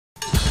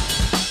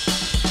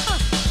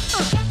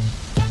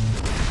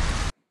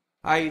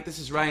Hi, this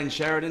is Ryan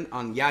Sheridan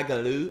on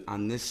YAGALOO,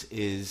 and this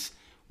is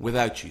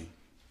Without You.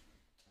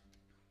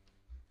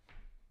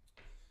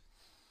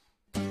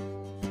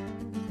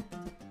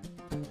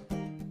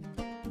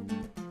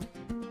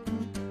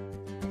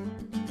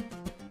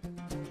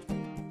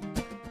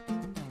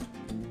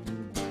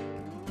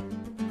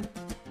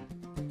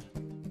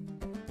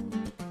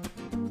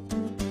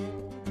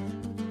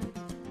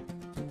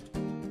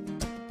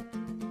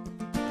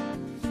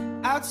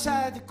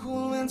 Outside, the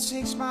cool wind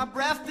takes my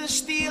breath to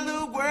steal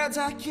the words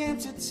I can't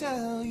to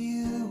tell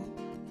you.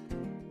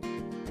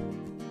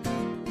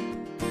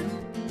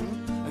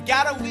 I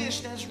got a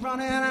wish that's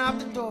running out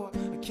the door.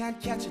 I can't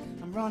catch it,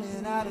 I'm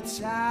running out of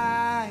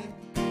time.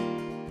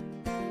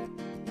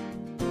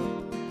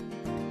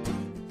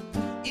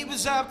 It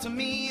was up to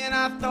me and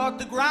I thought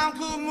the ground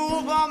could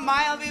move a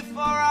mile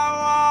before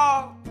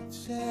I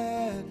walked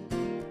it.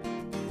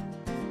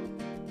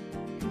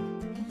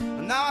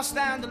 Now I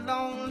stand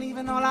alone,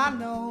 leaving all I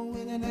know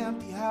in an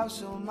empty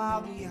house a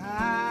mile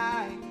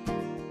behind.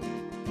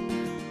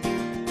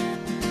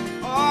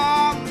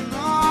 Oh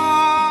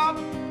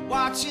no,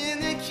 watching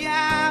the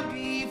cab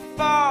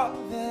before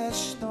the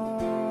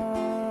storm.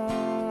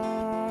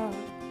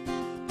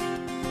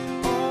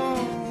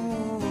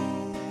 Oh,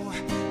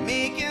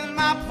 making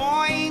my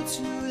point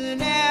to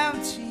an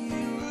empty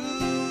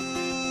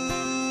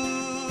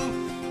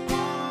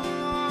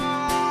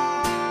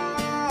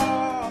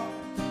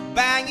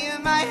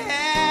banging my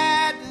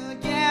head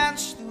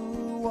against the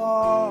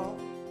wall.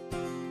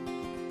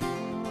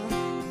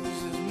 'Cause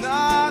there's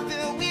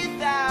nothing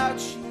without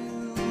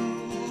you.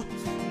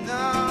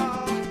 No,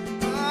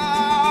 no.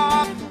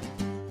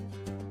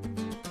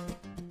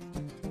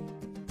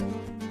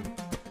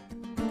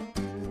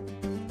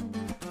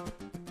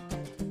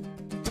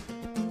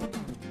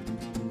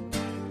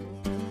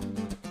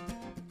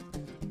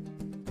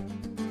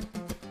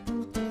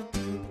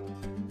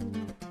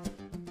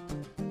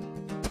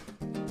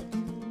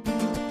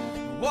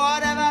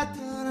 What have I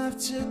done? I've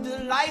took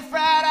the life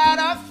right out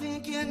of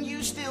thinking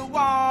you still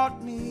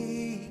want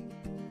me.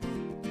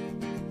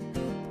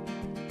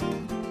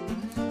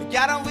 I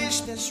got a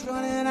wish that's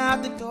running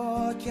out the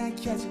door. I can't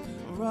catch it,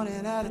 I'm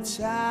running out of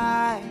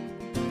time.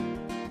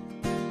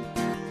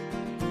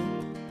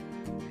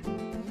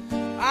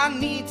 I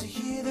need to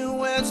hear the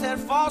words that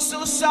fall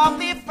so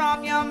softly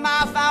from your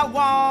mouth. I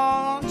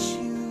want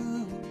you.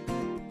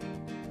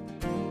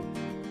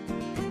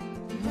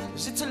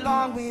 It's a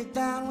long way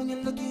down when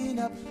you're looking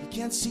up. You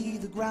can't see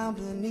the ground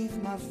beneath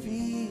my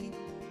feet.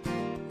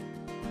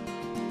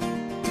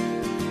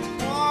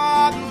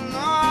 Oh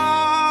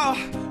no,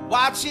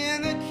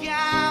 watching the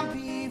calm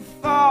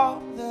before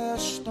the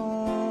storm.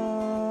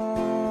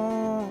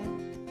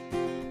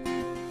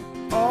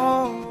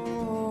 Oh,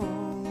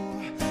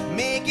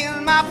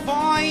 making my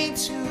point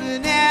to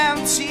an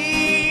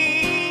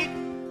empty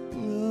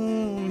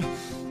room.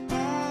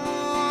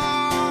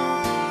 Oh,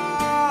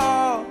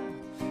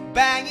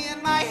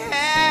 banging my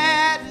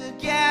head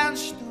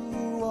against the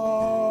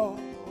wall.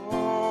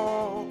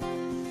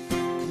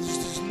 'Cause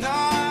there's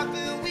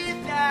nothing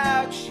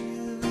without you.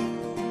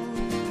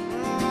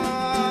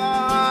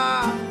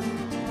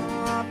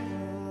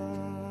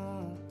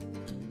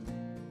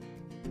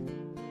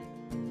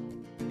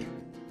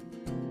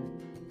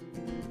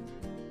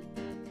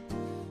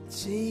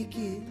 Take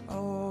it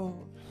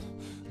all,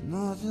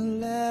 nothing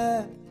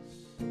less.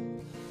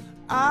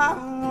 I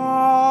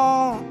want